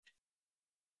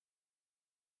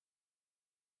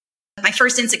my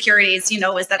first insecurities,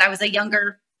 was that I was a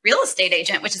younger real estate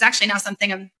agent, which is actually now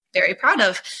something I'm very proud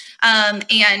of.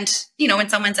 And, when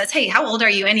someone says, hey, how old are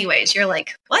you anyways? You're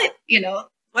like, what?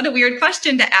 What a weird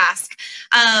question to ask.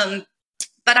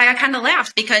 But I kind of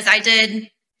laughed because I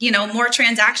did, more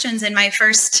transactions in my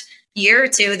first year or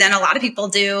two than a lot of people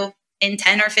do in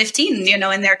 10 or 15,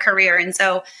 in their career. And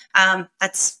so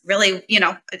that's really,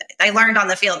 I learned on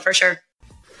the field for sure.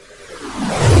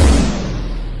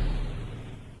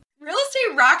 Real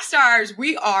estate rock stars,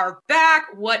 we are back.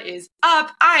 What is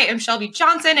up? I am Shelby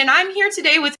Johnson, and I'm here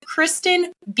today with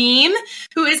Kristen Beahm,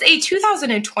 who is a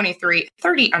 2023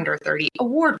 30 Under 30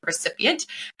 award recipient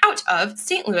out of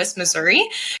St. Louis, Missouri.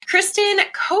 Kristen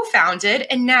co-founded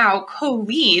and now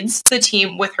co-leads the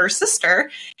team with her sister,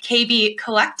 KB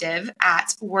Collective,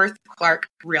 at Worth Clark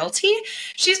Realty.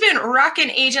 She's been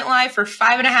rocking agent life for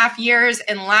 5.5 years,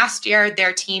 and last year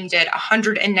their team did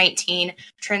 119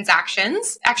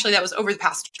 transactions. Actually, that was over the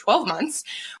past 12 months,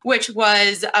 which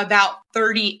was about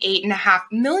 38.5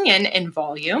 million in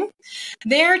volume.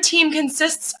 Their team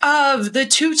consists of the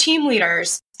 2 team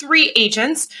leaders, 3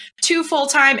 agents, 2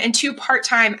 full-time and 2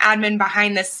 part-time admin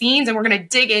behind the scenes. And we're going to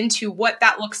dig into what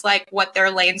that looks like, what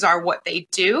their lanes are, what they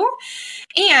do.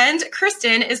 And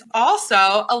Kristen is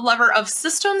also a lover of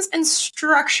systems and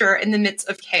structure in the midst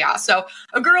of chaos. So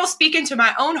a girl speaking to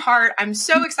my own heart. I'm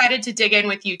so excited to dig in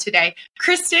with you today.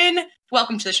 Kristen,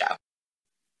 welcome to the show.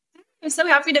 I'm so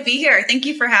happy to be here. Thank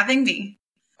you for having me.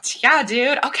 Yeah,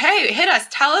 dude. Okay, hit us.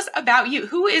 Tell us about you.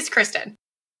 Who is Kristen?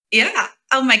 Yeah.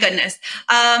 Oh my goodness.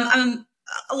 I'm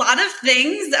a lot of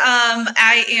things.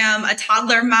 I am a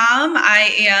toddler mom.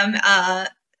 I am a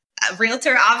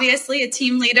realtor, obviously, a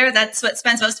team leader. That's what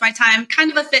spends most of my time.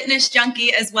 Kind of a fitness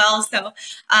junkie as well. So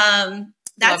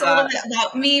that's a little bit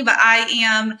about me. But I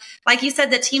am, like you said,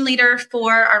 the team leader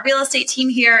for our real estate team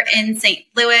here in St.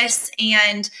 Louis.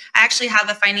 And I actually have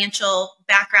a financial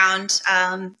background,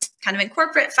 kind of in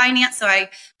corporate finance. So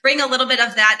I bring a little bit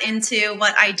of that into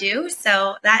what I do.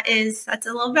 So that's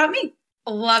a little about me.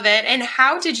 Love it. And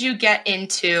how did you get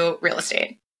into real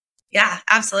estate? Yeah,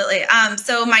 absolutely.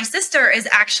 So my sister is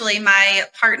actually my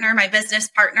partner, my business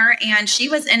partner, and she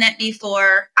was in it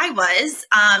before I was.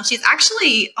 She's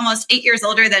actually almost 8 years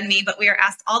older than me, but we are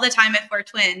asked all the time if we're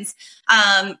twins.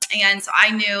 And so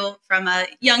I knew from a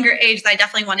younger age that I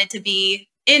definitely wanted to be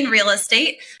in real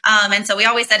estate. And so we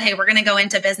always said, hey, we're going to go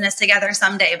into business together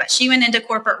someday. But she went into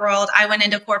corporate world. I went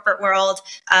into corporate world.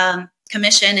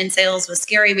 Commission and sales was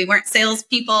scary. We weren't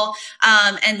salespeople.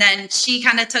 And then she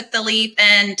kind of took the leap.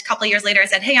 And a couple of years later, I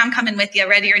said, hey, I'm coming with you,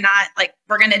 ready or not. Like,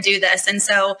 we're going to do this. And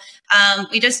so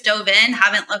we just dove in,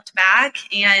 haven't looked back.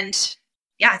 And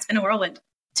yeah, it's been a whirlwind.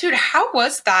 Dude, how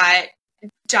was that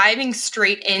diving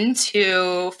straight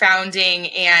into founding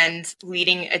and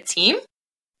leading a team?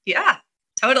 Yeah.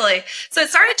 Totally. So it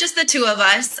started just the 2 of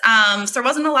us. So there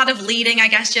wasn't a lot of leading, I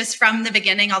guess, just from the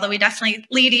beginning, although we definitely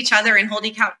lead each other and hold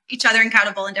each other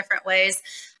accountable in different ways.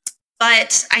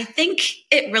 But I think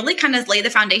it really kind of laid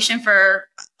the foundation for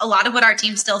a lot of what our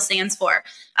team still stands for.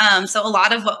 So a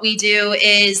lot of what we do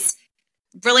is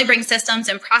really bring systems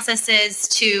and processes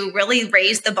to really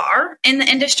raise the bar in the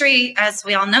industry. As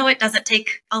we all know, it doesn't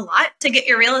take a lot to get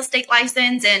your real estate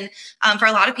license. And for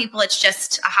a lot of people, it's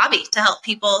just a hobby to help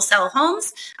people sell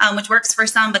homes, which works for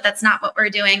some, but that's not what we're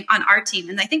doing on our team.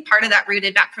 And I think part of that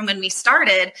rooted back from when we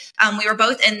started, we were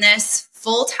both in this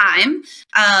full time,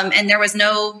 and there was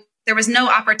no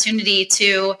opportunity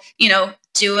to,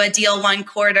 do a deal one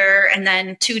quarter and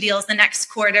then 2 deals the next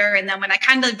quarter. And then when I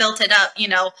kind of built it up,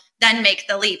 then make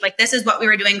the leap. Like, this is what we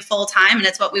were doing full time, and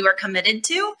it's what we were committed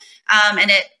to.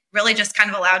 And it really just kind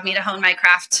of allowed me to hone my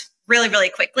craft really, really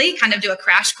quickly, kind of do a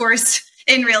crash course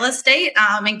in real estate,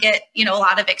 and get, a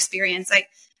lot of experience. I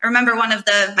remember one of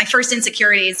my first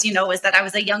insecurities, was that I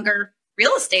was a younger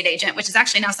real estate agent, which is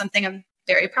actually now something I'm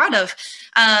very proud of.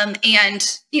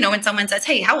 And, when someone says,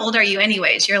 hey, how old are you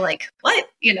anyways? You're like, what?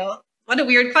 What a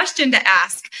weird question to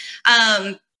ask.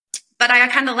 But I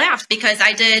kind of laughed because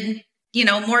I did,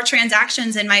 more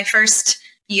transactions in my first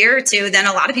year or two than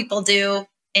a lot of people do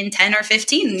in 10 or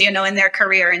 15, in their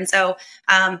career. And so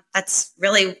that's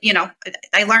really,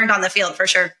 I learned on the field for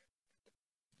sure.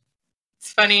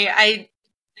 It's funny. I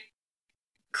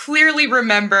clearly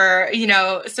remember,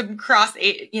 some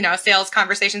sales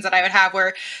conversations that I would have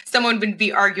where someone would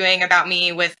be arguing about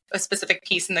me with a specific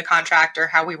piece in the contract or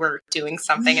how we were doing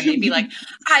something. And they'd be like,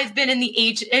 I've been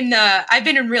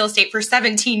in real estate for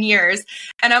 17 years.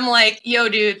 And I'm like, yo,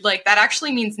 dude, like, that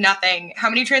actually means nothing. How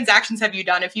many transactions have you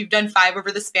done? If you've done 5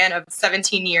 over the span of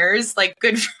 17 years, like,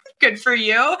 good good for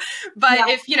you. But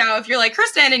if you're like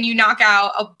Kristen and you knock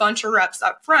out a bunch of reps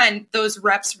up front, those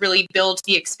reps really build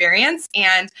the experience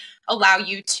and allow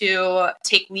you to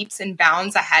take leaps and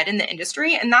bounds ahead in the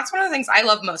industry. And that's one of the things I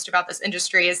love most about this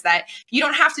industry is that you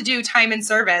don't have to do time and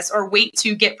service or wait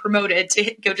to get promoted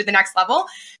to go to the next level.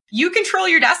 You control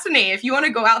your destiny. If you want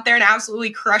to go out there and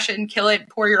absolutely crush it and kill it,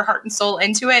 pour your heart and soul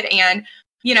into it and,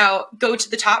 go to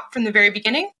the top from the very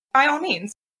beginning, by all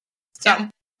means. So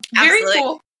very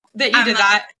cool that you did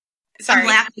that. Sorry. I'm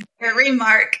laughing at your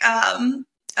remark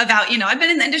about, I've been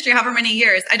in the industry however many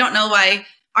years. I don't know why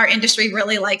our industry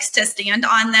really likes to stand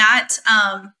on that.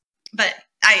 But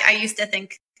I used to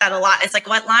think that a lot. It's like,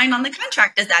 what line on the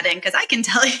contract is that in? Because I can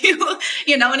tell you,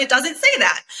 and it doesn't say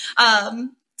that.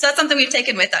 So that's something we've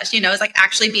taken with us, is like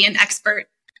actually be an expert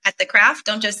at the craft.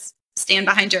 Don't just stand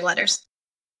behind your letters.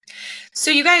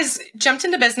 So you guys jumped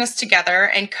into business together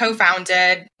and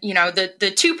co-founded,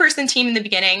 the two-person team in the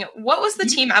beginning. What was the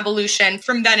team evolution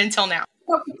from then until now?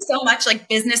 So much like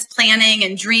business planning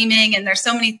and dreaming, and there's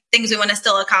so many things we want to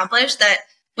still accomplish that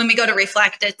when we go to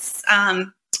reflect, it's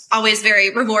always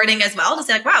very rewarding as well to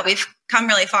say like, wow, we've come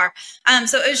really far.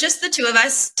 So it was just the two of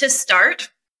us to start.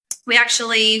 We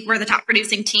actually were the top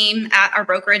producing team at our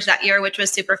brokerage that year, which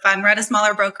was super fun. We're at a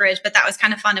smaller brokerage, but that was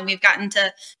kind of fun. And we've gotten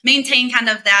to maintain kind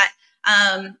of that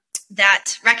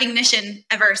recognition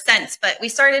ever since. But we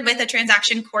started with a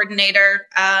transaction coordinator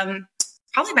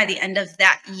probably by the end of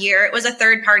that year. It was a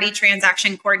third-party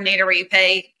transaction coordinator where you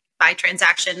pay by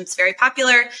transaction. It's very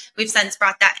popular. We've since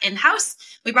brought that in-house.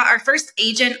 We brought our first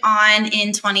agent on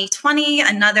in 2020,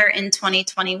 another in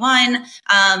 2021,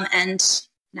 and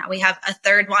now we have a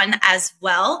third one as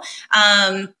well.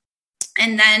 And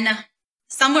then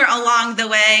somewhere along the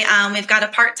way, we've got a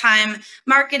part-time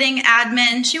marketing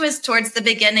admin. She was towards the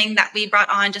beginning that we brought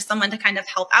on, just someone to kind of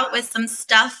help out with some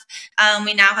stuff.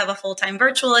 We now have a full-time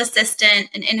virtual assistant,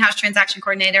 an in-house transaction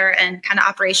coordinator, and kind of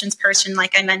operations person,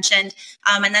 like I mentioned,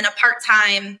 and then a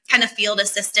part-time kind of field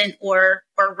assistant or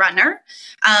runner.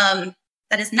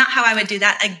 That is not how I would do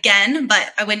that again,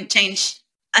 but I wouldn't change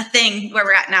a thing where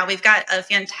we're at now. We've got a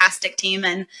fantastic team,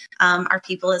 and our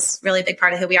people is really a big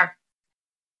part of who we are.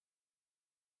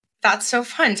 That's so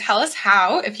fun. Tell us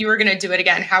how, if you were going to do it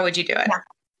again, how would you do it? Yeah.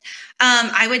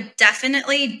 I would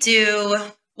definitely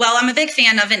I'm a big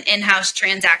fan of an in-house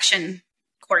transaction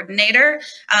coordinator.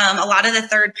 A lot of the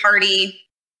third-party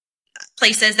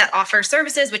places that offer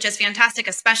services, which is fantastic,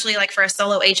 especially like for a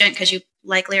solo agent, because you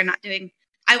likely are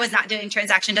I was not doing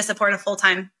transaction to support a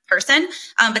full-time person,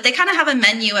 but they kind of have a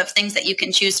menu of things that you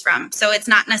can choose from. So it's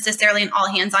not necessarily an all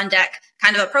hands on deck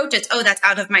kind of approach. It's, that's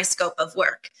out of my scope of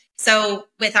work. So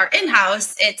with our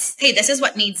in-house, it's, hey, this is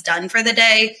what needs done for the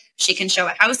day. She can show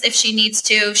a house if she needs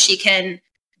to. She can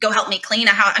go help me clean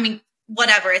a house. I mean,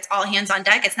 whatever. It's all hands on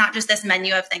deck. It's not just this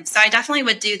menu of things. So I definitely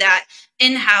would do that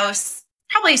in-house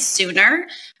probably sooner.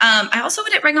 I also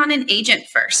wouldn't bring on an agent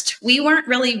first. We weren't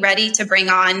really ready to bring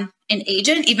on an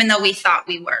agent, even though we thought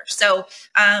we were. So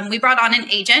we brought on an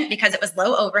agent because it was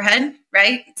low overhead,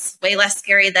 right? It's way less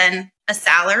scary than a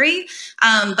salary.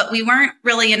 But we weren't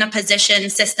really in a position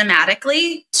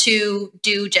systematically to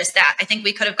do just that. I think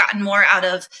we could have gotten more out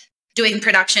of doing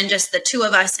production, just the two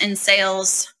of us in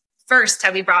sales first,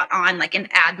 had we brought on like an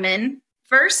admin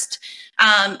first.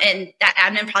 And that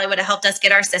admin probably would have helped us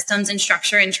get our systems and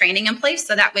structure and training in place.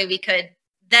 So that way we could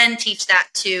then teach that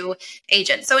to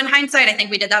agents. So in hindsight, I think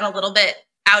we did that a little bit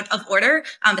out of order,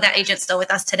 but that agent's still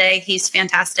with us today. He's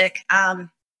fantastic.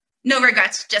 No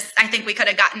regrets. Just, I think we could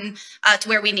have gotten to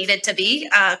where we needed to be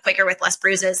quicker with less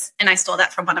bruises. And I stole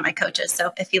that from one of my coaches.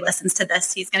 So if he listens to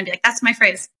this, he's going to be like, that's my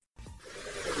phrase.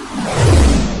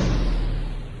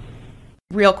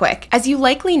 Real quick, as you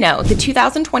likely know, the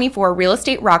 2024 Real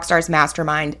Estate Rockstars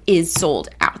Mastermind is sold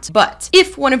out. But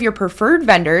if one of your preferred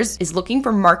vendors is looking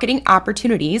for marketing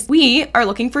opportunities, we are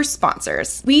looking for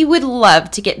sponsors. We would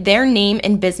love to get their name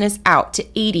and business out to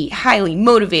 80 highly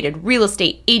motivated real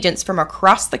estate agents from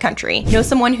across the country. Know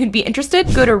someone who'd be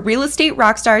interested? Go to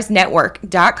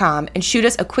realestaterockstarsnetwork.com and shoot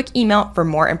us a quick email for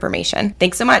more information.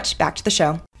 Thanks so much. Back to the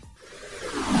show.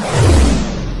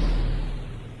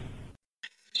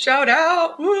 Shout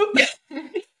out. Yeah.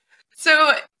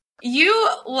 So you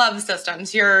love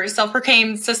systems. You're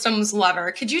self-proclaimed systems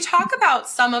lover. Could you talk about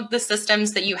some of the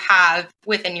systems that you have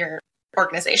within your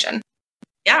organization?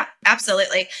 Yeah,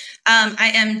 absolutely.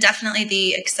 I am definitely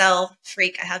the Excel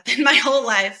freak. I have been my whole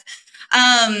life.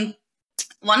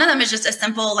 One of them is just a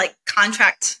simple like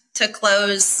contract to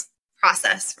close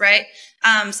process, right?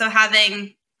 So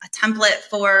having a template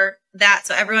for that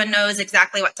so everyone knows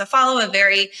exactly what to follow, a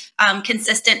very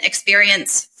consistent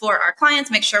experience for our clients,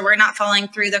 make sure we're not falling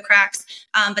through the cracks.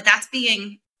 But that's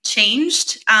being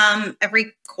changed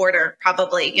every quarter,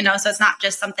 probably, so it's not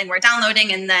just something we're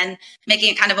downloading and then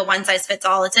making it kind of a one size fits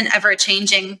all. It's an ever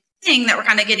changing thing that we're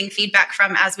kind of getting feedback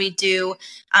from as we do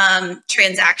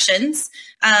transactions.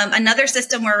 Another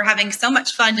system we're having so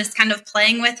much fun just kind of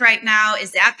playing with right now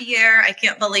is Zapier. I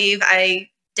can't believe I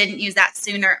didn't use that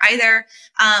sooner either.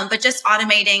 But just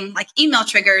automating like email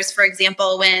triggers, for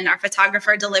example, when our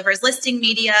photographer delivers listing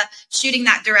media, shooting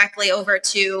that directly over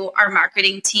to our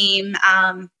marketing team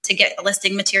to get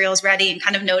listing materials ready and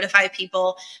kind of notify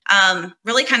people,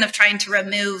 really kind of trying to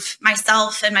remove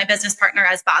myself and my business partner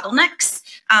as bottlenecks.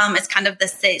 It's kind of the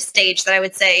stage that I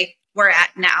would say we're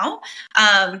at now.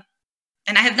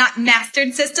 And I have not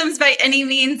mastered systems by any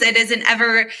means. It is an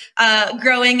ever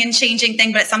growing and changing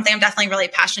thing, but it's something I'm definitely really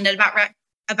passionate about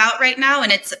right now.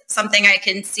 And it's something I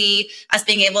can see us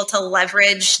being able to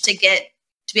leverage to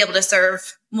be able to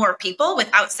serve more people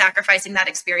without sacrificing that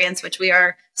experience, which we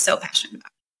are so passionate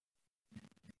about.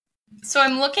 So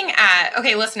I'm looking at,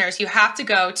 okay, listeners, you have to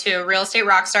go to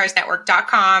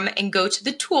realestaterockstarsnetwork.com and go to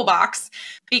the toolbox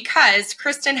because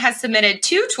Kristen has submitted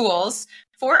 2 tools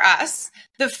for us.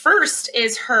 The first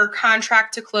is her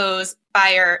contract to close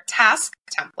buyer task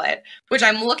template, which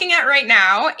I'm looking at right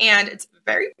now, and it's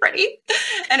very pretty.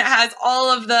 And it has all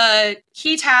of the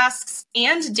key tasks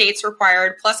and dates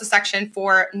required, plus a section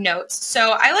for notes.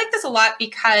 So I like this a lot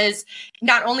because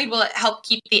not only will it help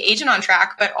keep the agent on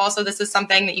track, but also this is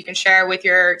something that you can share with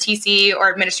your TC or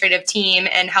administrative team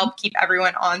and help keep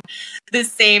everyone on the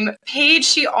same page.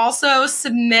 She also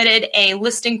submitted a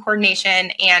listing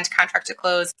coordination and contract to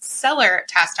close seller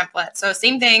task template. So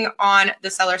same thing on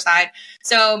the seller side.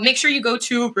 So make sure you go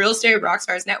to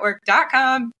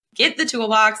realestaterockstarsnetwork.com. Get the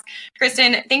toolbox.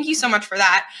 Kristen, thank you so much for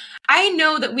that. I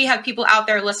know that we have people out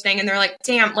there listening and they're like,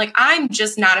 damn, like I'm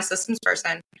just not a systems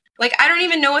person. Like, I don't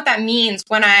even know what that means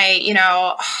when I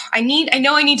know I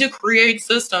need to create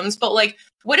systems, but like,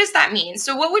 what does that mean?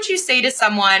 So what would you say to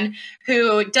someone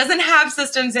who doesn't have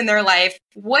systems in their life?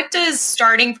 What does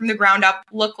starting from the ground up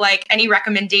look like? Any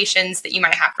recommendations that you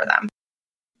might have for them?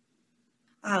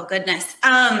 Oh, goodness.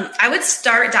 I would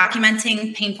start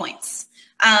documenting pain points.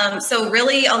 So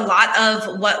really a lot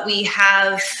of what we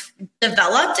have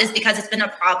developed is because it's been a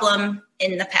problem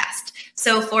in the past.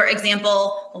 So for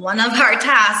example, one of our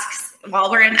tasks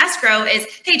while we're in escrow is,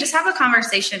 hey, just have a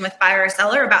conversation with buyer or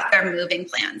seller about their moving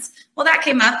plans. Well, that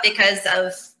came up because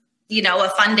of, a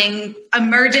funding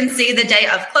emergency the day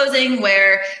of closing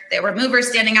where there were movers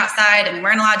standing outside and we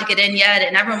weren't allowed to get in yet.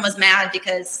 And everyone was mad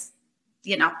because,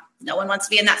 no one wants to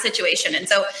be in that situation. And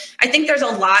so I think there's a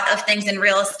lot of things in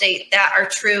real estate that are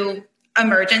true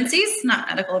emergencies, not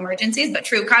medical emergencies, but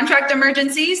true contract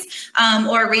emergencies,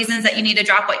 or reasons that you need to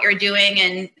drop what you're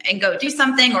doing and go do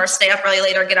something or stay up really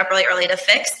late or get up really early to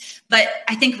fix. But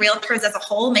I think realtors as a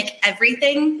whole make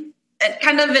everything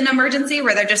kind of an emergency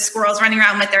where they're just squirrels running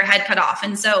around with their head cut off.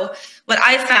 And so what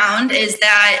I found is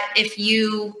that if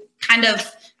you kind of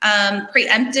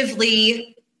preemptively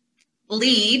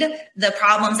lead the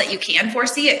problems that you can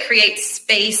foresee, it creates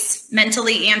space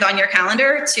mentally and on your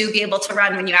calendar to be able to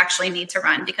run when you actually need to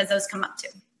run, because those come up too.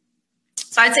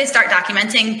 So I'd say start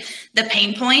documenting the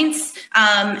pain points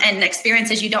and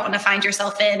experiences you don't want to find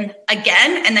yourself in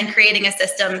again, and then creating a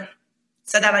system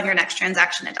so that on your next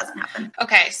transaction, it doesn't happen.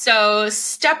 Okay. So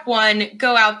step 1,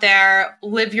 go out there,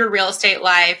 live your real estate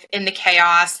life in the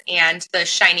chaos and the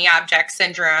shiny object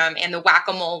syndrome and the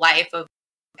whack-a-mole life of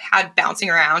had bouncing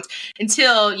around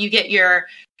until you get your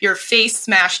face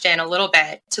smashed in a little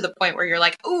bit to the point where you're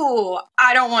like, ooh,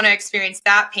 I don't want to experience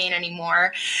that pain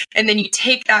anymore. And then you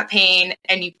take that pain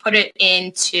and you put it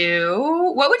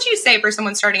into, what would you say for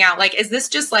someone starting out? Like, is this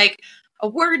just like a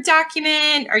Word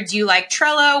document, or do you like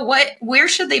Trello? Where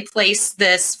should they place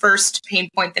this first pain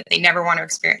point that they never want to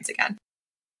experience again?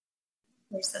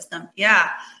 Your system.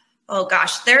 Yeah. Oh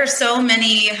gosh, there are so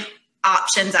many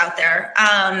options out there.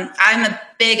 I'm a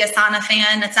big Asana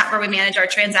fan. It's not where we manage our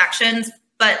transactions,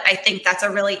 but I think that's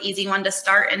a really easy one to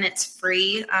start, and it's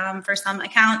free for some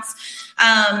accounts.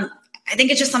 I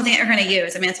think it's just something that you're going to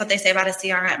use. I mean, that's what they say about a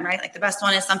CRM, right? Like the best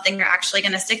one is something you're actually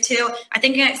going to stick to. I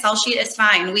think an Excel sheet is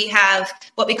fine. We have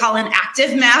what we call an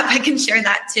active map. I can share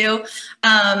that too.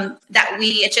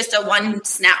 It's just a one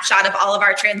snapshot of all of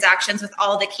our transactions with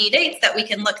all the key dates that we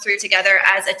can look through together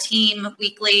as a team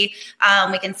weekly.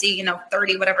 We can see,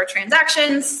 30 whatever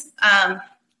transactions,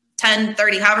 10,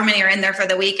 30, however many are in there for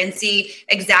the week, and see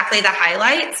exactly the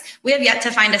highlights. We have yet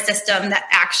to find a system that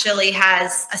actually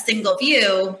has a single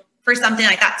view for something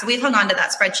like that. So we've hung on to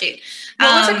that spreadsheet.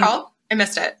 What was it called? I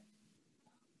missed it.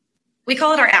 We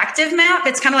call it our active map.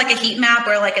 It's kind of like a heat map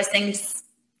where like as things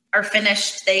are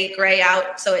finished, they gray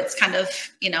out. So it's kind of,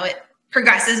 it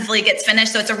progressively gets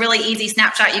finished. So it's a really easy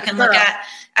snapshot you can look at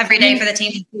every day for the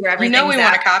team to see where everything's at. We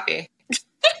want a copy.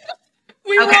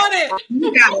 We want it.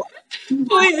 You got it.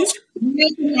 Please.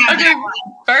 Okay,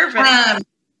 perfect.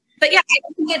 But yeah, I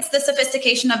don't think it's the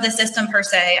sophistication of the system per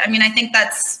se. I mean, I think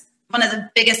that's one of the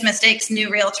biggest mistakes new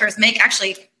realtors make.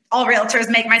 Actually, all realtors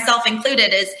make, myself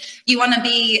included, is you want to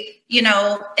be,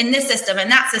 in this system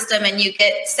and that system, and you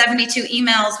get 72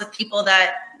 emails with people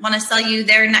that want to sell you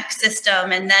their next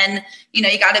system. And then,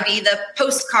 you got to be the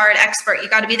postcard expert. You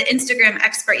got to be the Instagram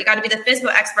expert. You got to be the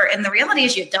Facebook expert. And the reality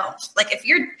is you don't. Like if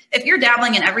you're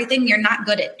dabbling in everything, you're not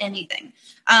good at anything.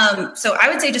 So I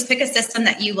would say just pick a system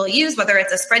that you will use, whether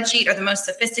it's a spreadsheet or the most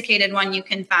sophisticated one you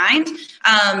can find,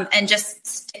 and just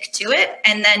stick to it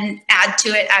and then add to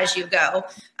it as you go.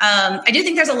 I do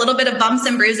think there's a little bit of bumps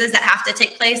and bruises that have to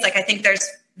take place. Like I think there's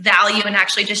value in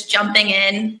actually just jumping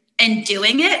in and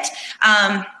doing it.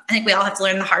 I think we all have to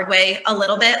learn the hard way a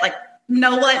little bit.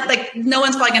 No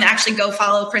one's probably going to actually go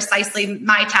follow precisely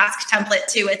my task template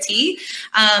to a T.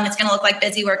 It's going to look like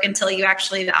busy work until you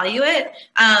actually value it.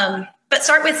 But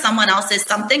start with someone else's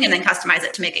something and then customize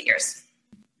it to make it yours.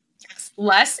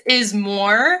 Less is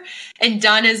more, and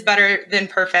done is better than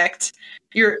perfect.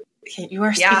 You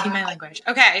are speaking my language.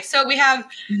 Okay, so we have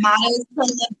models to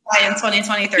live by in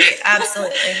 2023.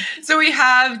 Absolutely. So we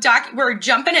have we're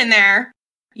jumping in there.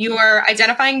 You are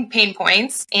identifying pain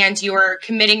points and you are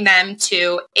committing them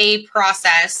to a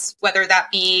process, whether that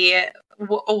be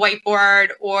a whiteboard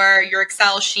or your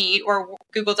Excel sheet or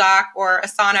Google Doc or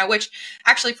Asana, which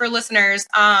actually for listeners,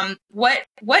 what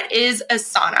is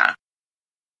Asana?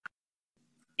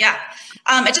 Yeah,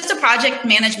 it's just a project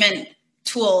management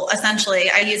tool, essentially.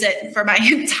 I use it for my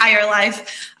entire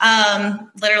life.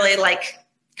 Literally, like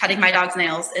cutting my dog's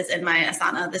nails is in my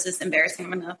Asana. This is embarrassing.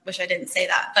 I'm gonna wish I didn't say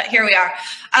that, but here we are.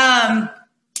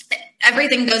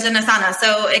 Everything goes in Asana.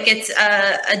 So it gets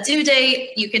a due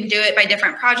date. You can do it by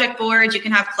different project boards. You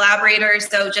can have collaborators.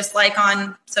 So just like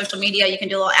on social media, you can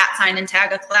do a little @ sign and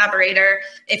tag a collaborator.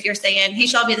 If you're saying, hey,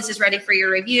 Shelby, this is ready for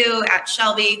your review,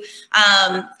 @Shelby.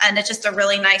 And it's just a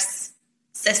really nice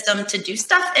system to do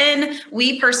stuff in.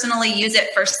 We personally use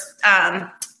it for,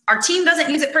 our team doesn't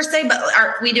use it per se, but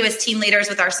we do as team leaders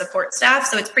with our support staff.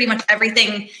 So it's pretty much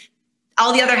everything,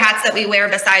 all the other hats that we wear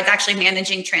besides actually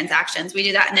managing transactions. We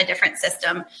do that in a different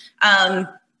system.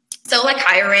 So like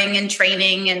hiring and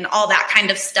training and all that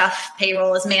kind of stuff,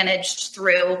 payroll is managed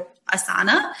through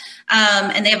Asana.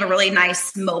 And they have a really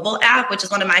nice mobile app, which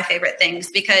is one of my favorite things,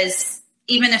 because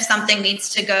even if something needs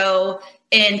to go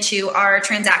into our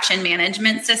transaction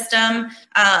management system,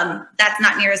 that's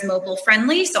not near as mobile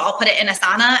friendly. So I'll put it in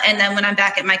Asana. And then when I'm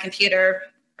back at my computer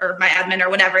or my admin or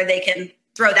whatever, they can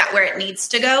throw that where it needs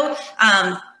to go.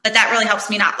 But that really helps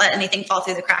me not let anything fall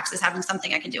through the cracks, is having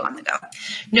something I can do on the go.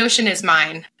 Notion is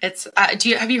mine. It's,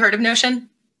 have you heard of Notion?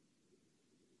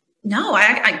 No,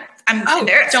 I'm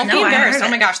embarrassed. Don't be embarrassed. Oh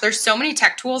my gosh, there's so many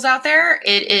tech tools out there.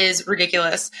 It is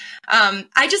ridiculous.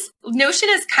 Notion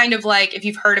is kind of like, if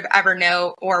you've heard of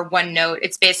Evernote or OneNote,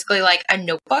 it's basically like a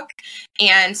notebook.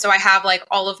 And so I have like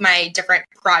all of my different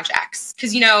projects,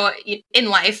 because, in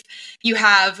life, you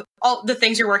have all the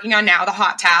things you're working on now, the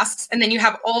hot tasks, and then you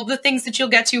have all of the things that you'll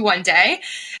get to one day.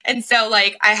 And so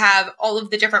like I have all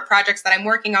of the different projects that I'm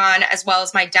working on, as well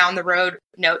as my down the road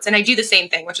notes. And I do the same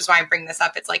thing, which is why I'm bringing this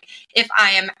up. It's like, if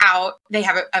I am out, they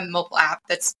have a mobile app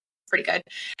that's pretty good.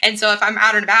 And so if I'm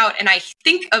out and about and I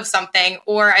think of something,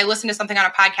 or I listen to something on a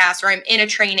podcast, or I'm in a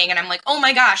training and I'm like, oh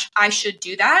my gosh, I should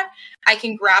do that, I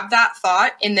can grab that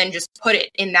thought and then just put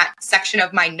it in that section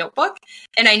of my notebook.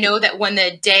 And I know that when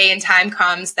the day and time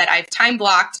comes that I've time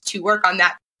blocked to work on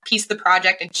that piece of the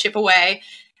project and chip away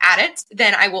at it,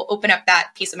 then I will open up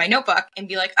that piece of my notebook and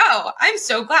be like, oh, I'm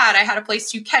so glad I had a place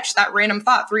to catch that random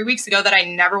thought 3 weeks ago that I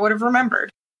never would have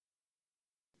remembered.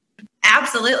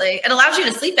 Absolutely. It allows you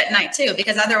to sleep at night too,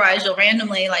 because otherwise you'll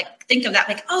randomly like think of that,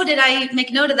 like, oh, did I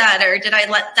make note of that? Or did I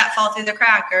let that fall through the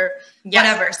crack or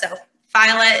whatever? So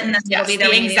file it, and then it'll be there.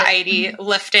 The anxiety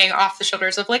lifting off the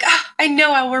shoulders of like, I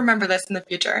know I will remember this in the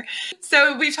future.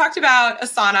 So we've talked about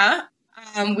Asana.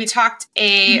 We talked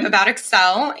about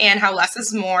Excel and how less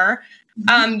is more.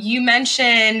 You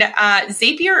mentioned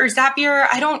Zapier or Zapier.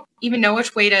 I don't even know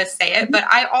which way to say it, but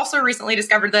I also recently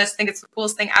discovered this. I think it's the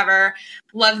coolest thing ever.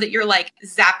 Love that you're like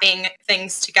zapping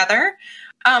things together.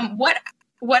 What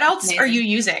else Amazing. Are you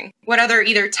using? What other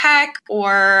either tech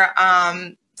or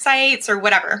sites or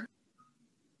whatever?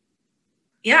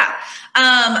 Yeah.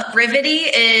 Brivity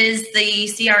is the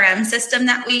CRM system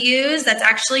that we use. That's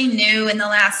actually new in the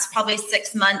last probably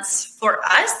 6 months for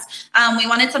us. We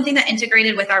wanted something that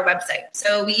integrated with our website.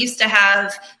 So we used to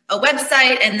have a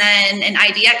website and then an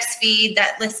IDX feed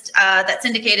that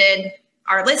syndicated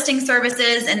our listing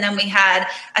services. And then we had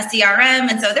a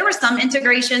CRM. And so there were some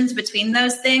integrations between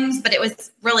those things, but it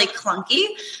was really clunky.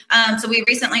 So we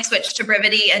recently switched to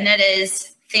Brivity, and it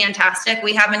is fantastic.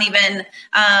 We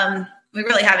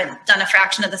really haven't done a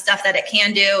fraction of the stuff that it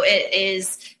can do. It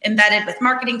is embedded with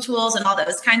marketing tools and all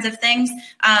those kinds of things.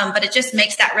 But it just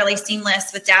makes that really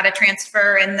seamless with data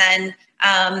transfer. And then,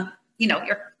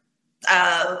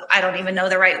 I don't even know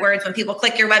the right words. When people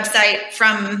click your website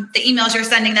from the emails you're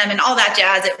sending them and all that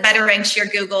jazz, it better ranks your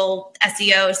Google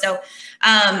SEO. So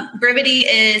Brivity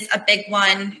is a big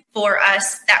one for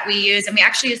us that we use. And we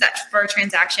actually use that for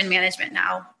transaction management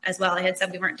now as well. I had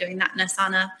said we weren't doing that in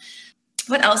Asana.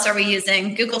 What else are we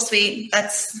using? Google Suite.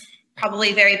 That's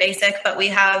probably very basic, but we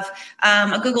have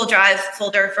a Google Drive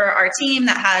folder for our team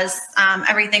that has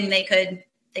everything they could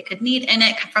need in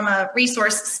it from a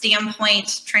resource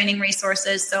standpoint, training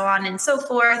resources, so on and so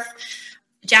forth.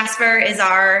 Jasper is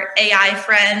our AI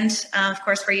friend. Of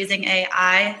course, we're using AI.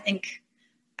 I think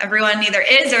everyone either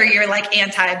is or you're like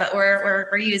anti, but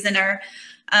we're using her.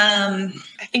 I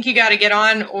think you got to get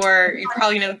on, or you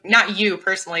probably know, not you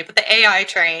personally, but the AI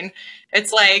train.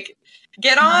 It's like,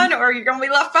 get on or you're going to be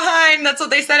left behind. That's what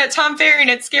they said at Tom Ferry, and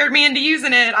it scared me into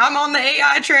using it. I'm on the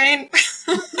AI train.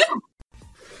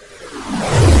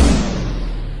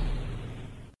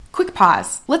 Quick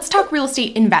pause. Let's talk real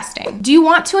estate investing. Do you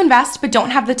want to invest but don't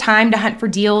have the time to hunt for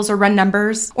deals or run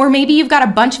numbers? Or maybe you've got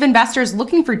a bunch of investors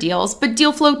looking for deals, but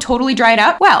deal flow totally dried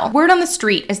up? Well, word on the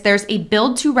street is there's a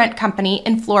build-to-rent company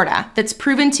in Florida that's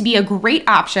proven to be a great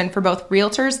option for both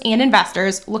realtors and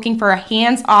investors looking for a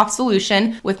hands-off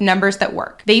solution with numbers that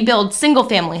work. They build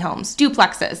single-family homes,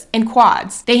 duplexes, and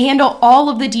quads. They handle all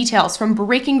of the details from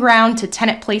breaking ground to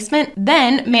tenant placement,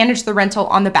 then manage the rental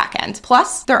on the back end.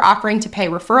 Plus, they're offering to pay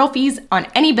referral fees on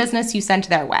any business you send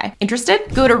their way.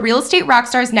 Interested? Go to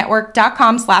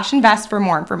realestaterockstarsnetwork.com/invest for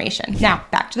more information. Now,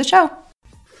 back to the show.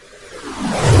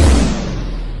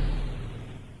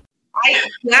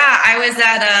 I was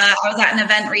at an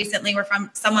event recently where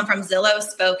someone from Zillow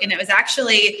spoke, and it was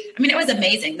actually, it was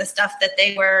amazing, the stuff that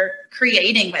they were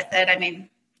creating with it.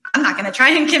 I'm not going to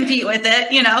try and compete with it.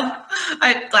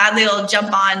 I gladly will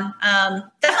jump on.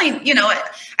 Definitely,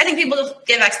 I think people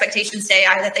give expectations to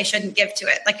AI that they shouldn't give to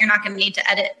it. Like, you're not going to need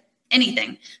to edit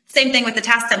anything. Same thing with the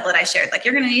task template I shared. Like,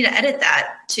 you're going to need to edit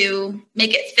that to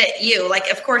make it fit you. Like,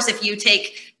 of course, if you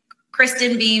take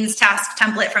Kristen Beahm's task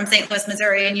template from St. Louis,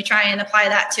 Missouri, and you try and apply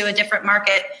that to a different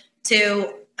market,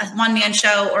 to a one-man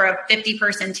show or a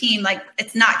 50-person team, like,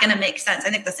 it's not going to make sense.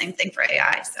 I think the same thing for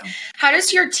AI. So how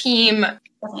does your team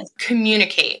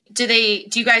communicate? Do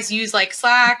you guys use like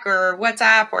Slack or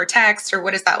WhatsApp or text, or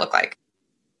what does that look like?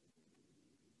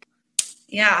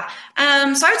 Yeah. So I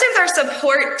would say with our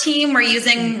support team, we're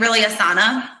using really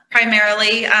Asana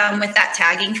primarily with that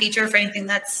tagging feature for anything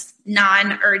that's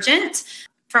non-urgent.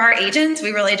 For our agents,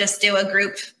 we really just do a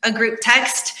group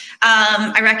text.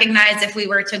 I recognize if we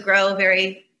were to grow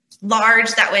very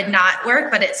large, that would not work,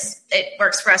 but it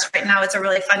works for us right now. It's a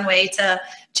really fun way to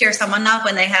cheer someone up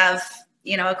when they have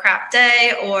a crap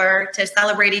day, or to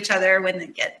celebrate each other when they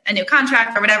get a new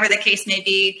contract, or whatever the case may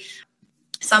be.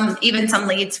 Some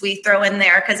leads we throw in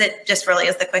there because it just really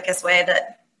is the quickest way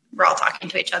that we're all talking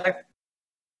to each other.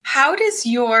 How does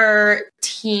your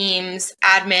team's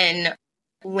admin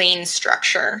lane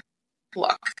structure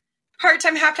look?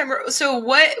 Part-time, half-time. So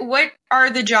what are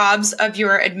the jobs of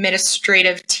your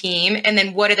administrative team, and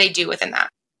then what do they do within that?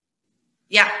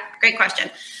 Yeah, great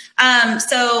question.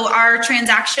 So our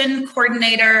transaction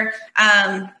coordinator,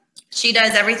 she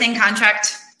does everything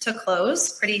contract to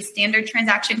close, pretty standard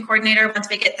transaction coordinator. Once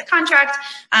we get the contract,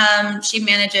 she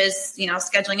manages,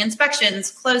 scheduling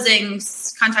inspections,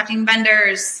 closings, contacting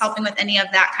vendors, helping with any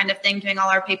of that kind of thing, doing all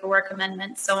our paperwork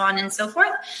amendments, so on and so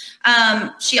forth.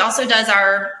 She also does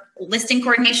our listing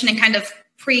coordination and kind of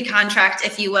pre-contract,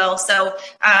 if you will. So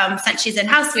since she's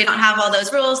in-house, we don't have all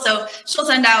those rules. So she'll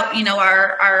send out,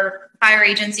 our buyer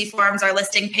agency forms, our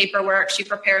listing paperwork. She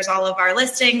prepares all of our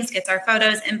listings, gets our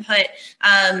photos, input.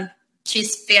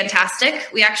 She's fantastic.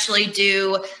 We actually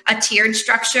do a tiered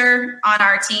structure on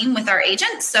our team with our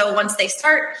agents. So once they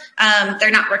start, they're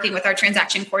not working with our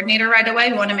transaction coordinator right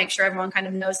away. We want to make sure everyone kind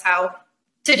of knows how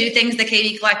to do things the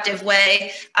KV Collective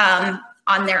way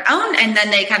on their own. And then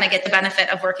they kind of get the benefit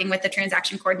of working with the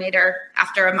transaction coordinator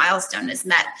after a milestone is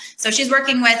met. So she's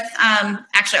working with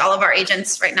actually all of our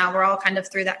agents right now. We're all kind of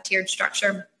through that tiered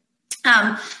structure.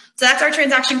 So that's our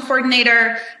transaction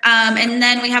coordinator. And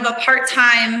then we have a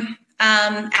part-time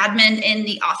admin in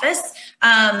the office.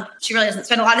 She really doesn't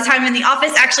spend a lot of time in the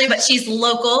office actually, but she's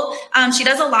local. She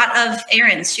does a lot of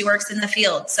errands. She works in the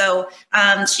field. So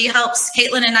she helps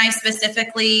Caitlin and I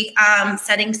specifically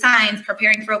setting signs,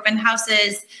 preparing for open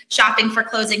houses, shopping for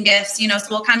closing gifts, so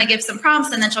we'll kind of give some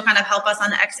prompts and then she'll kind of help us on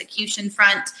the execution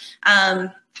front.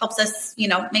 Helps us,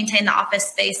 maintain the office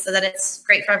space so that it's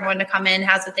great for everyone to come in,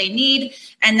 has what they need.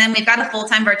 And then we've got a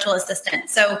full-time virtual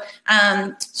assistant. So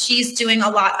she's doing a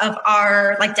lot of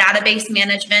our database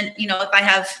management. If I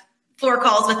have 4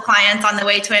 calls with clients on the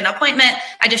way to an appointment,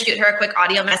 I just shoot her a quick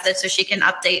audio message so she can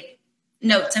update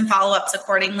notes and follow-ups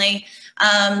accordingly.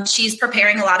 She's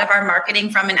preparing a lot of our marketing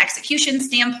from an execution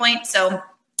standpoint. So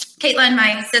Caitlin,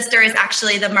 my sister, is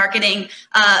actually the marketing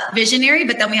visionary,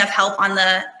 but then we have help on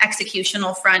the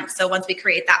executional front. So once we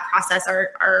create that process,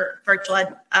 our virtual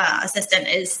assistant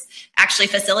is actually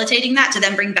facilitating that to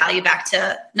then bring value back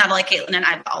to not only Caitlin and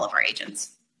I, but all of our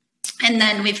agents. And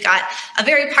then we've got a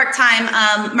very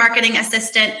part-time marketing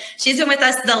assistant. She's been with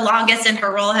us the longest and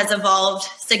her role has evolved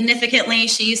significantly.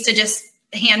 She used to just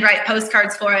handwrite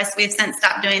postcards for us. We've since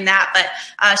stopped doing that,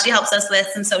 but she helps us with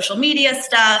some social media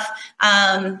stuff,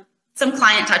 some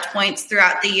client touch points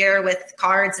throughout the year with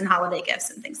cards and holiday gifts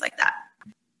and things like that.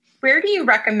 Where do you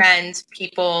recommend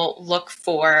people look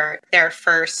for their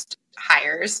first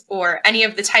hires or any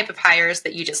of the type of hires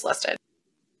that you just listed?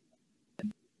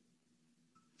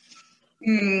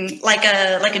 Like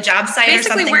a job site basically, or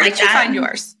something where like did you that? find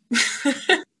yours?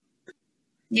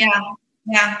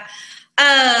 Yeah.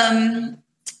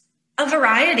 A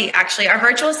variety, actually. Our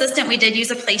virtual assistant, we did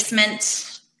use a placement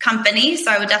company,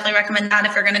 so I would definitely recommend that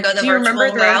if you're going to go the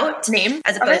virtual route. Name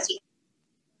as opposed to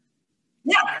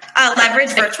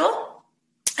Leverage Virtual.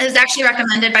 It was actually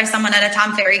recommended by someone at a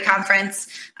Tom Ferry conference,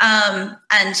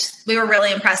 and we were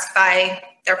really impressed by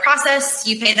their process.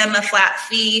 You pay them a flat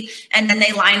fee, and then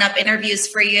they line up interviews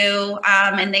for you,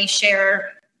 and they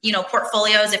share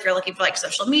portfolios. If you're looking for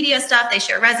social media stuff, they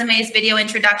share resumes, video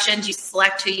introductions. You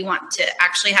select who you want to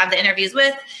actually have the interviews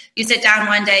with. You sit down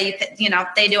one day,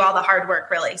 they do all the hard work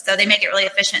really. So they make it really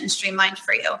efficient and streamlined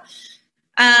for you.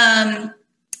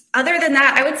 Other than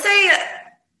that, I would say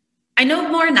I know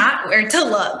more not where to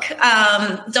look.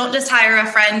 Don't just hire a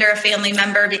friend or a family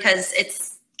member because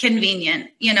it's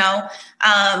convenient.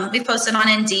 We've posted on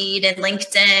Indeed and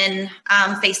LinkedIn,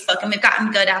 Facebook, and we've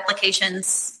gotten good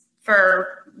applications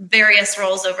for various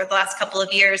roles over the last couple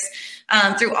of years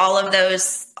through all of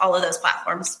those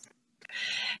platforms.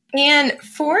 And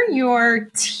for your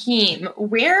team,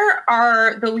 where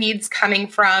are the leads coming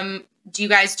from? Do you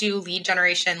guys do lead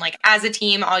generation as a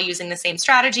team, all using the same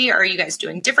strategy, or are you guys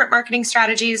doing different marketing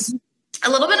strategies? A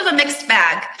little bit of a mixed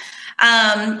bag.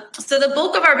 So the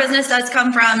bulk of our business does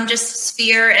come from just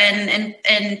Sphere and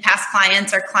past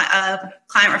clients or client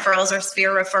referrals or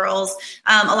Sphere referrals.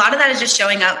 A lot of that is just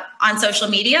showing up on social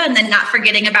media and then not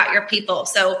forgetting about your people.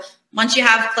 So once you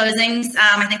have closings,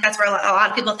 I think that's where a lot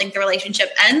of people think the relationship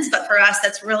ends. But for us,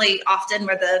 that's really often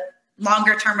where the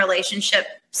longer term relationship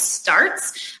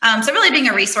starts. So really being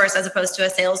a resource as opposed to a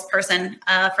salesperson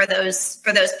for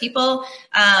those people.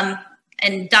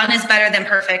 And done is better than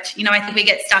perfect. I think we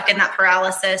get stuck in that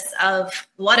paralysis of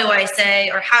what do I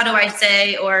say or how do I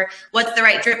say or what's the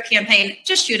right drip campaign.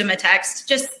 Just shoot them a text.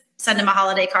 Just send them a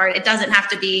holiday card. It doesn't have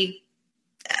to be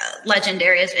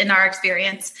legendary in our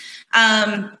experience.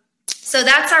 So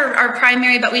that's our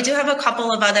primary, but we do have a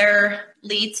couple of other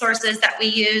lead sources that we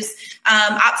use.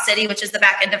 OpCity, which is the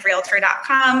back end of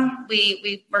Realtor.com.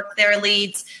 We work their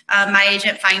leads. My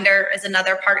Agent Finder is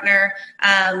another partner.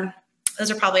 Those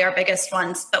are probably our biggest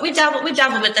ones, but we've dabbled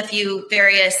with a few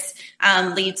various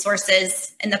lead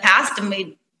sources in the past, and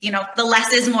the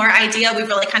less is more idea. We've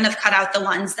really kind of cut out the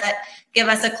ones that give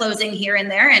us a closing here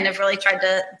and there, and have really tried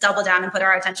to double down and put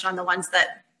our attention on the ones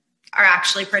that are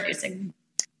actually producing.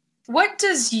 What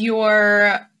does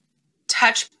your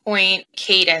touch point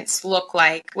cadence look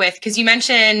like because you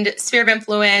mentioned sphere of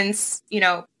influence,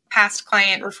 past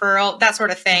client referral, that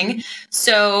sort of thing. Mm-hmm.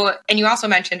 So, and you also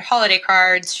mentioned holiday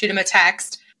cards, shoot them a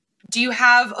text. Do you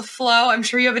have a flow? I'm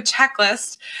sure you have a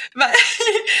checklist, but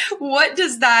what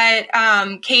does that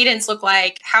cadence look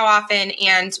like? How often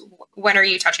and when are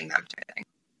you touching them?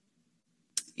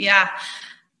 Yeah.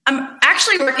 I'm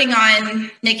actually working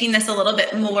on making this a little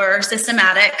bit more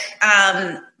systematic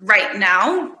right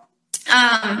now.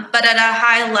 But at a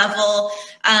high level,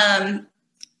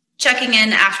 checking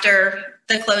in after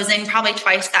the closing probably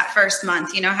twice that first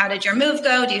month. How did your move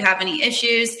go? Do you have any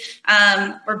issues?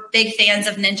 We're big fans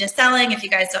of Ninja Selling. If you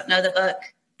guys don't know the book,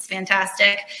 it's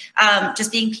fantastic.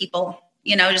 Just being people.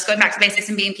 just going back to basics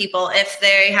and being people. If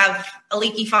they have a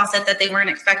leaky faucet that they weren't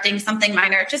expecting, something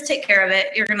minor, just take care of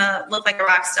it. You're going to look like a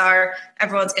rock star.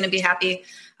 Everyone's going to be happy.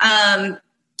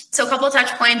 So a couple of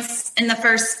touch points in the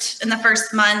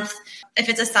first month. If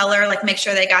it's a seller, like make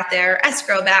sure they got their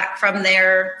escrow back from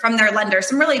their lender.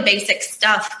 Some really basic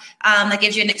stuff that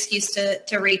gives you an excuse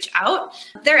to reach out.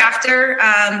 Thereafter,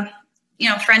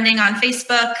 friending on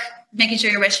Facebook, making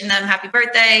sure you're wishing them happy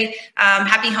birthday,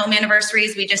 happy home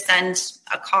anniversaries. We just send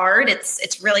a card.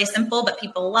 It's really simple, but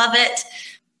people love it.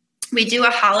 We do a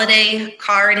holiday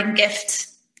card and gift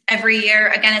every year.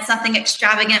 Again, it's nothing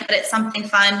extravagant, but it's something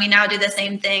fun. We now do the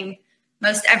same thing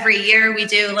most every year. We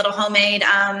do little homemade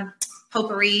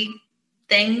potpourri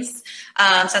things.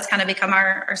 So that's kind of become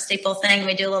our staple thing.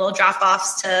 We do little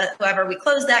drop-offs to whoever we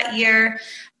close that year.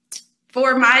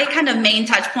 For my kind of main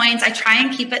touch points, I try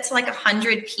and keep it to like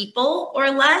 100 people or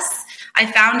less.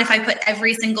 I found if I put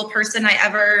every single person I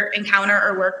ever encounter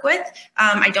or work with,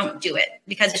 I don't do it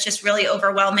because it's just really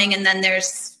overwhelming. And then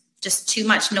there's just too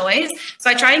much noise. So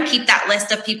I try and keep that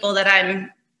list of people that I'm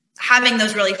having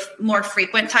those really more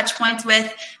frequent touch points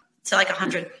with to like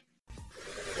 100.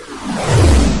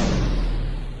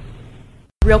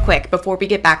 Real quick, before we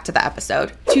get back to the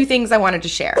episode, 2 things I wanted to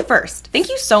share. First, thank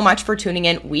you so much for tuning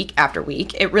in week after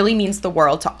week. It really means the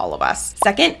world to all of us.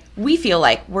 Second, we feel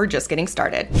like we're just getting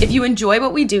started. If you enjoy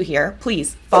what we do here,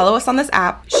 please follow us on this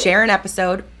app, share an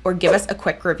episode, or give us a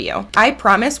quick review. I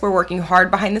promise we're working hard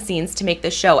behind the scenes to make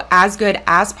this show as good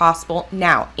as possible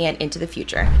now and into the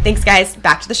future. Thanks, guys.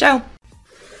 Back to the show.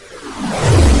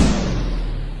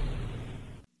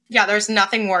 Yeah, there's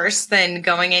nothing worse than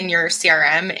going in your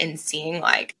CRM and seeing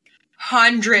like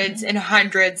hundreds and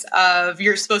hundreds of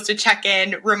you're supposed to check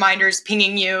in reminders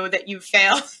pinging you that you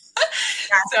failed.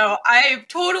 So I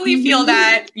totally feel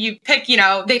that. You pick,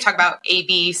 they talk about A,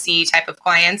 B, C type of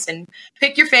clients and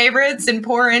pick your favorites and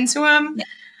pour into them.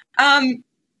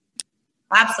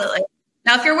 Absolutely.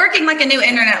 Now, if you're working like a new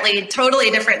internet lead,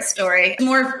 totally different story.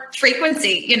 More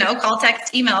frequency, call,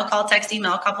 text, email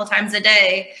a couple times a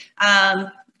day.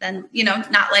 Then,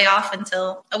 not lay off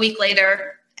until a week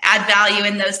later, add value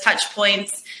in those touch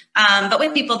points. But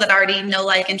with people that already know,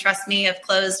 like, and trust me, have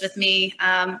closed with me,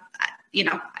 I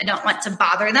don't want to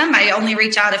bother them. I only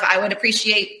reach out if I would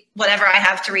appreciate whatever I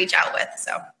have to reach out with.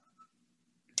 So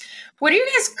what are you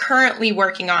guys currently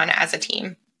working on as a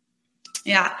team?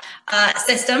 Yeah,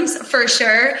 systems for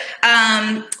sure.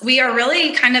 We are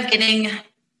really kind of getting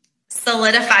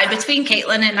solidified between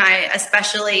Caitlin and I,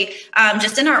 especially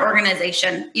just in our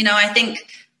organization. I think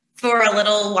for a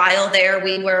little while there,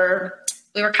 we were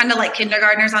kind of like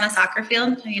kindergartners on a soccer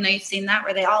field. You've seen that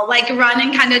where they all like run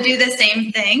and kind of do the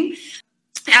same thing.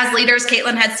 As leaders,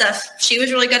 Caitlin had stuff she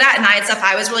was really good at, and I had stuff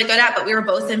I was really good at, but we were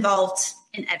both involved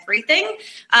in everything.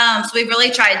 So we've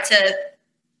really tried to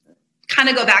kind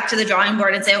of go back to the drawing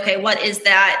board and say, okay, what is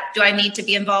that? Do I need to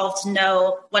be involved?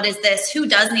 No. What is this? Who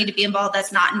does need to be involved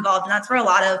that's not involved? And that's where a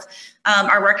lot of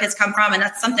our work has come from. And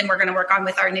that's something we're going to work on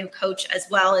with our new coach as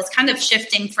well, is kind of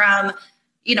shifting from,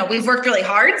 we've worked really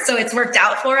hard, so it's worked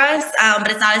out for us, but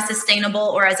it's not as sustainable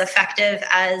or as effective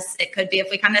as it could be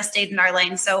if we kind of stayed in our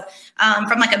lane. So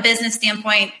from like a business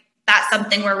standpoint, that's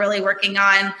something we're really working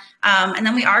on. And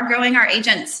then we are growing our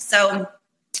agents. So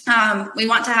we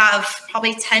want to have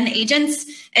probably 10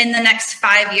 agents in the next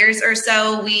 5 years or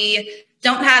so. We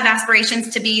don't have aspirations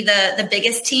to be the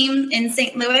biggest team in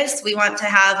St. Louis. We want to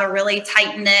have a really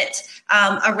tight-knit,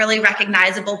 a really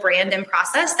recognizable brand and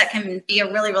process that can be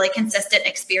a really, really consistent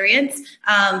experience.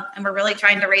 And we're really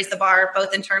trying to raise the bar,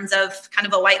 both in terms of kind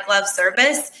of a white glove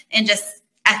service and just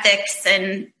ethics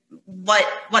and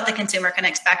what the consumer can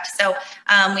expect. So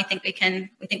we think we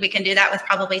can do that with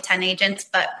probably 10 agents,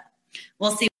 but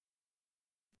we'll see.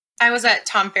 I was at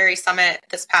Tom Ferry Summit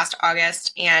this past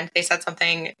August, and they said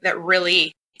something that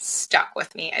really stuck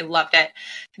with me. I loved it.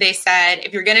 They said,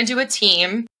 if you're going to do a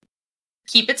team,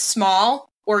 keep it small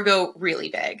or go really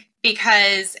big.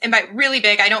 Because, and by really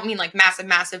big, I don't mean like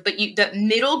massive, but the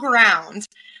middle ground,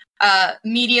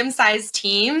 medium-sized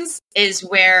teams is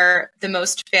where the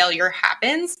most failure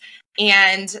happens.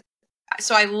 And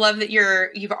so I love that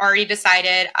you've already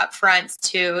decided up front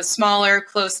to smaller,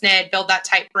 close-knit, build that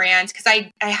type brand. Because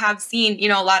I have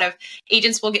seen, a lot of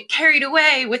agents will get carried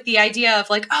away with the idea of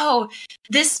like, oh,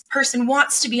 this person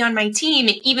wants to be on my team,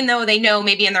 even though they know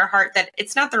maybe in their heart that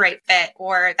it's not the right fit,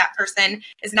 or that person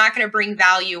is not going to bring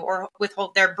value or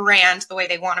withhold their brand the way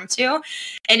they want them to.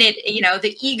 And it,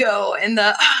 the ego and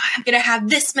I'm going to have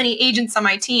this many agents on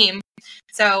my team.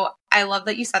 So I love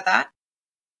that you said that.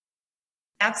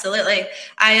 Absolutely.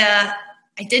 I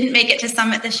didn't make it to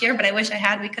Summit this year, but I wish I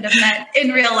had. We could have met in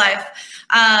real life.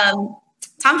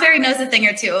 Tom Ferry knows a thing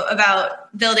or two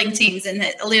about building teams, and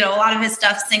a lot of his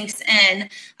stuff sinks in.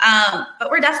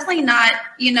 But we're definitely not,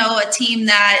 a team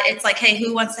that it's like, hey,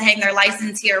 who wants to hang their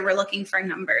license here? We're looking for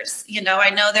numbers.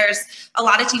 I know there's a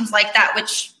lot of teams like that,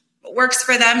 which works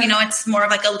for them. It's more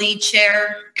of like a lead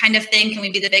share kind of thing. Can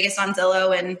we be the biggest on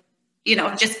Zillow and,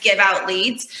 just give out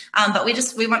leads? But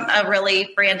we want a really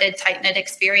branded, tight-knit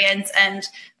experience, and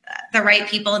the right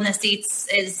people in the seats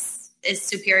is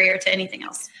superior to anything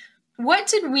else. What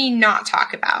did we not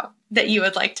talk about that you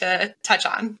would like to touch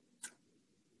on?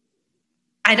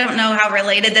 I don't know how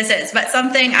related this is, but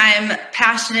something I'm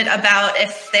passionate about,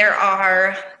 if there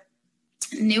are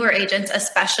newer agents,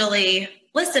 especially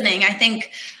listening, I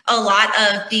think a lot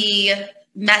of the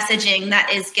messaging that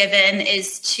is given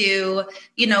is to,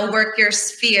 work your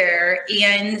sphere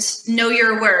and know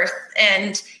your worth.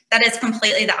 And that is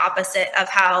completely the opposite of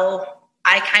how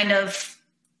I kind of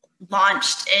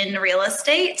launched in real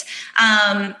estate.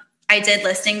 I did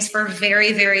listings for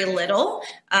very, very little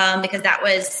because that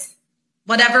was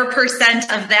whatever percent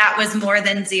of that was more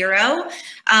than zero.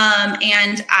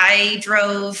 And I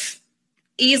drove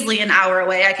easily an hour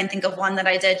away. I can think of one that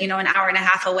I did, an hour and a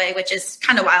half away, which is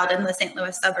kind of wild in the St.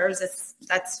 Louis suburbs.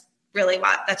 That's really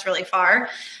far.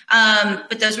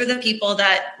 But those were the people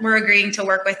that were agreeing to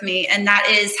work with me. And that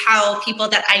is how people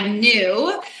that I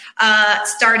knew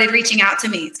started reaching out to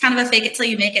me. It's kind of a fake it till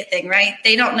you make it thing, right?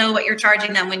 They don't know what you're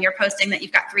charging them when you're posting that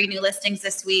you've got 3 new listings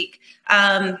this week.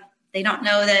 They don't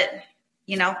know that,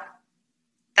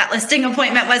 that listing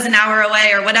appointment was an hour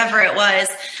away or whatever it was.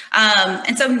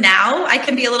 And so now I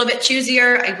can be a little bit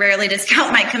choosier. I rarely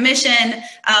discount my commission.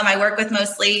 I work with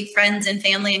mostly friends and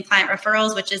family and client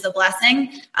referrals, which is a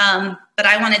blessing. But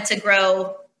I wanted to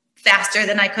grow faster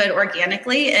than I could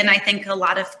organically. And I think a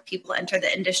lot of people enter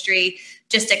the industry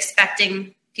just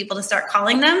expecting people to start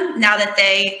calling them now that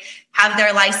they have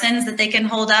their license that they can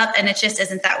hold up. And it just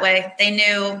isn't that way. They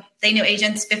knew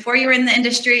agents before you were in the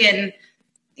industry, and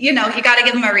you got to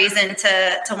give them a reason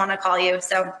to want to call you.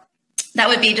 So that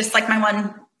would be just like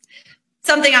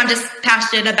something I'm just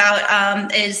passionate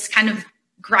about, is kind of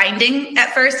grinding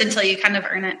at first until you kind of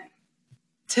earn it.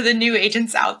 To the new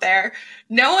agents out there,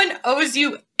 no one owes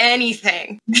you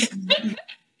anything.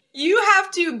 You have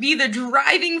to be the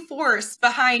driving force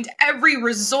behind every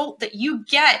result that you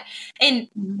get. And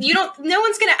no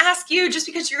one's going to ask you just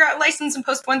because you're licensed and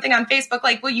post one thing on Facebook,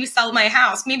 like, will you sell my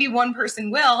house? Maybe one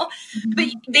person will, but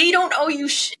they don't owe you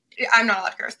I'm not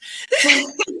allowed to curse.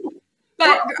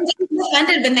 But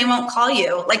offended when they won't call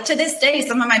you. Like, to this day,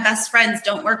 some of my best friends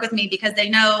don't work with me because they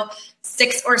know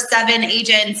 6 or 7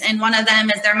 agents and one of them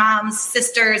is their mom's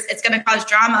sister's. It's going to cause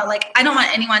drama. Like, I don't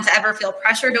want anyone to ever feel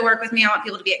pressure to work with me. I want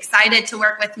people to be excited to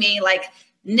work with me. Like,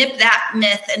 nip that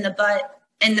myth in the butt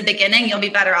in the beginning. You'll be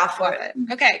better off for it.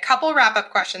 Okay, couple wrap-up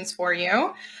questions for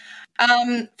you.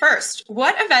 First,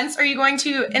 what events are you going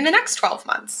to in the next 12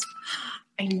 months?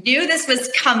 I knew this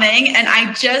was coming, and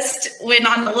I just went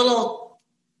on a little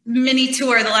mini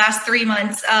tour the last 3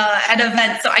 months at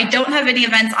events. So I don't have any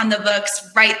events on the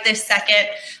books right this second,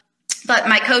 but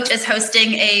my coach is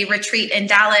hosting a retreat in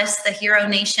Dallas, the Hero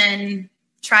Nation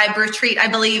Tribe Retreat, I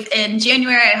believe, in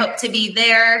January. I hope to be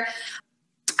there.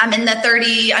 I'm in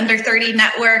the under 30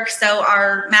 network. So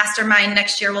our mastermind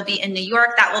next year will be in New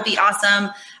York. That will be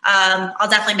awesome. I'll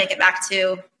definitely make it back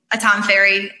to a Tom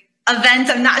Ferry event.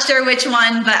 I'm not sure which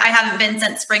one, but I haven't been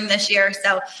since spring this year.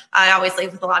 So I always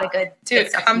leave with a lot of good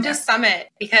stuff. Come to Summit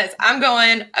because I'm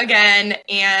going again.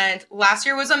 And last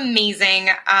year was amazing.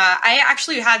 I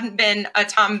actually hadn't been a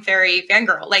Tom Ferry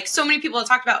fangirl. Like, so many people have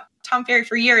talked about Tom Ferry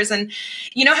for years. And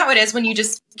you know how it is when you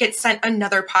just get sent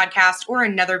another podcast or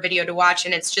another video to watch.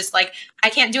 And it's just like, I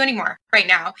can't do anymore right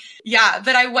now. Yeah.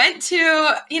 But I went to,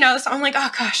 so I'm like, oh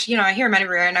gosh, I hear him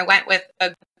everywhere. And I went with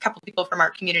a couple people from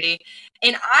our community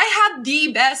and I had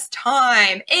the best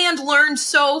time and learned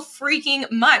so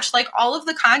freaking much. Like, all of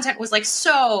the content was like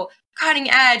so cutting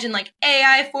edge and like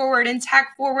AI forward and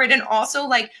tech forward and also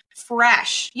like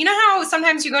fresh. You know how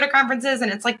sometimes you go to conferences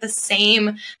and it's like the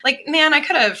same, like, man, I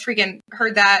could have freaking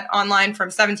heard that online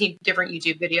from 17 different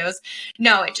YouTube videos.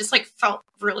 No, it just like felt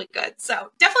really good.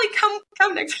 So definitely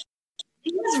come next.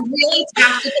 It was really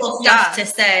tactical stuff to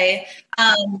say.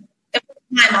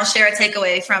 I'll share a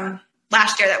takeaway from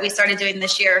last year that we started doing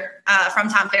this year from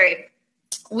Tom Ferry.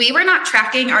 We were not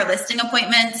tracking our listing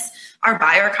appointments, our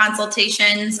buyer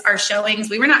consultations, our showings.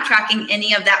 We were not tracking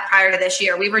any of that prior to this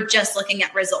year. We were just looking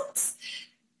at results.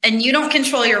 And you don't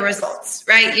control your results,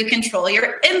 right? You control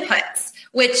your inputs,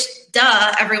 which,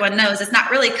 everyone knows it's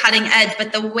not really cutting edge,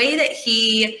 but the way that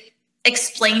he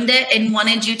explained it and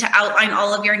wanted you to outline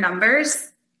all of your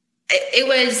numbers, it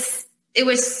was it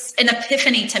was an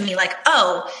epiphany to me, like,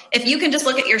 oh, if you can just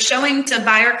look at your showing to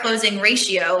buyer closing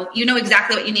ratio, you know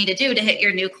exactly what you need to do to hit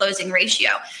your new closing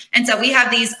ratio. And so we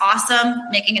have these awesome,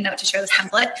 making a note to share this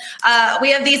template.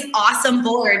 We have these awesome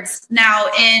boards now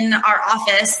in our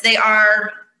office. They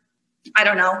are, I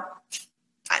don't know,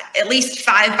 at least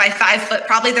 5 by 5 foot.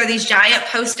 Probably they're these giant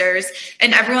posters,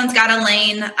 and everyone's got a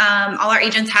lane. All our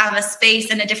agents have a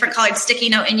space and a different colored sticky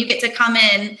note, and you get to come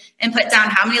in and put down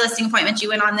how many listing appointments you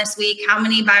went on this week, how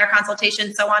many buyer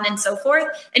consultations, so on and so forth.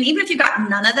 And even if you got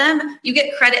none of them, you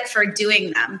get credit for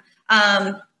doing them.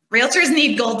 Realtors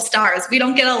need gold stars. We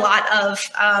don't get a lot of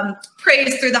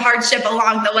praise through the hardship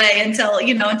along the way until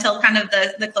kind of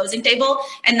the closing table.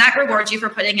 And that rewards you for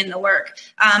putting in the work.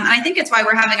 And I think it's why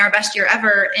we're having our best year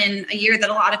ever in a year that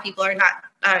a lot of people are not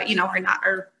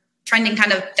trending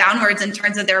kind of downwards in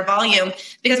terms of their volume,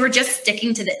 because we're just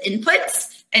sticking to the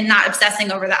inputs and not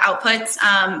obsessing over the outputs.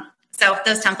 So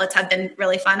those templates have been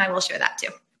really fun. I will share that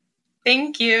too.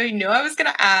 Thank you. You knew I was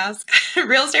going to ask.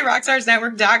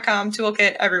 RealestateRockstarsNetwork.com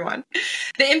toolkit, everyone.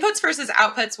 The inputs versus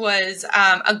outputs was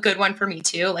a good one for me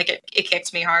too. Like it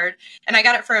kicked me hard. And I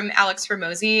got it from Alex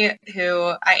Hormozi,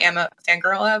 who I am a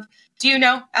fangirl of. Do you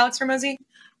know Alex Hormozi?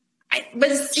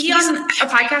 Was he on a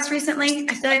podcast recently?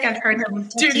 I feel like I've heard him.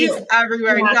 Dude, he's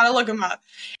everywhere. Yeah. You gotta look him up.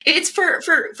 It's for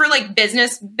like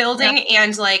business building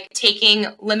and like taking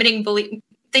limiting belief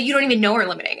that you don't even know are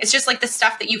limiting. It's just like the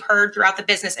stuff that you've heard throughout the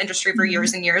business industry for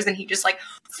years and years. And he just like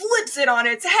flips it on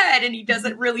its head, and he does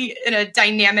it really in a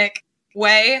dynamic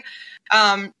way.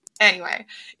 Anyway,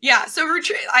 yeah. So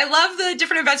I love the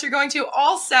different events you're going to.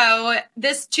 Also,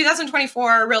 this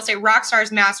 2024 Real Estate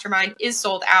Rockstars Mastermind is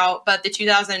sold out, but the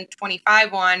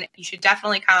 2025 one, you should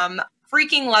definitely come.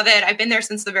 Freaking love it. I've been there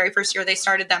since the very first year they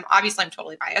started them. Obviously, I'm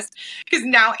totally biased because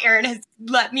now Aaron has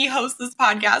let me host this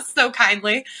podcast so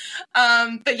kindly.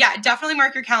 But yeah, definitely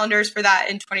mark your calendars for that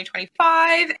in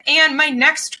 2025. And my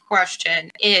next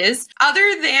question is,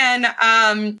 other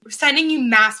than sending you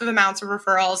massive amounts of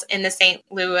referrals in the St.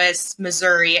 Louis,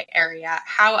 Missouri area,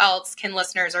 how else can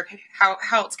listeners, or how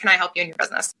else can I help you in your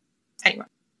business? Anyway.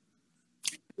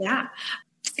 Yeah.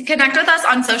 Connect with us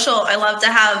on social. I love to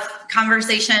have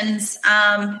conversations.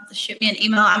 Shoot me an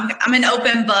email. I'm an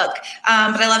open book, but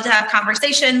I love to have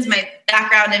conversations. My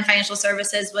background in financial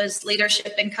services was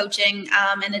leadership and coaching,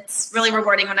 and it's really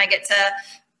rewarding when I get to,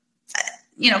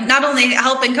 not only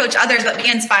help and coach others, but be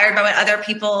inspired by what other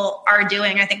people are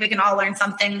doing. I think we can all learn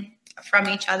something from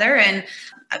each other, and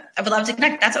I would love to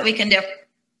connect. That's what we can do.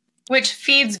 Which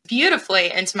feeds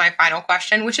beautifully into my final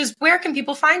question, which is, where can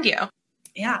people find you?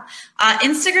 Yeah.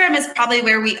 Instagram is probably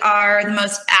where we are the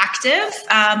most active,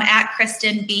 at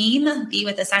Kristen Beahm, B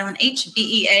with a silent H,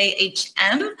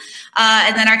 Beahm.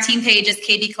 And then our team page is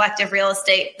KB Collective Real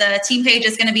Estate. The team page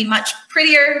is going to be much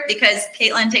prettier because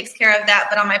Caitlin takes care of that.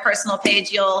 But on my personal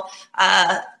page, you'll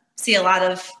see a lot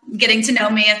of getting to know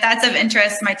me. If that's of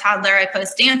interest, my toddler, I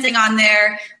post dancing on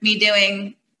there, me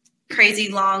doing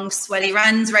crazy long sweaty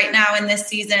runs right now in this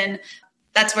season.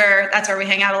 That's where we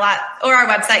hang out a lot, or our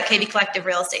website,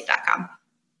 kbcollectiverealestate.com.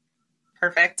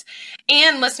 Perfect.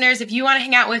 And listeners, if you want to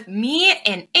hang out with me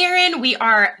and Aaron, we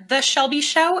are The Shelby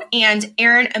Show and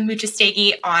Aaron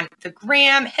Amuchastegui on the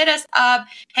gram. Hit us up,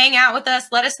 hang out with us,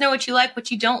 let us know what you like,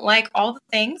 what you don't like, all the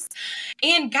things.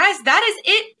 And guys, that is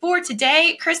it for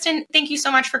today. Kristen, thank you so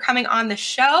much for coming on the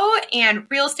show. And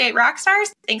Real Estate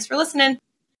Rockstars, thanks for listening.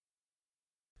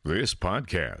 This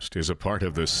podcast is a part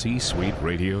of the C-Suite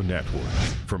Radio Network.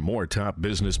 For more top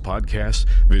business podcasts,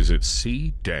 visit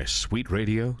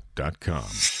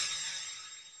c-suiteradio.com.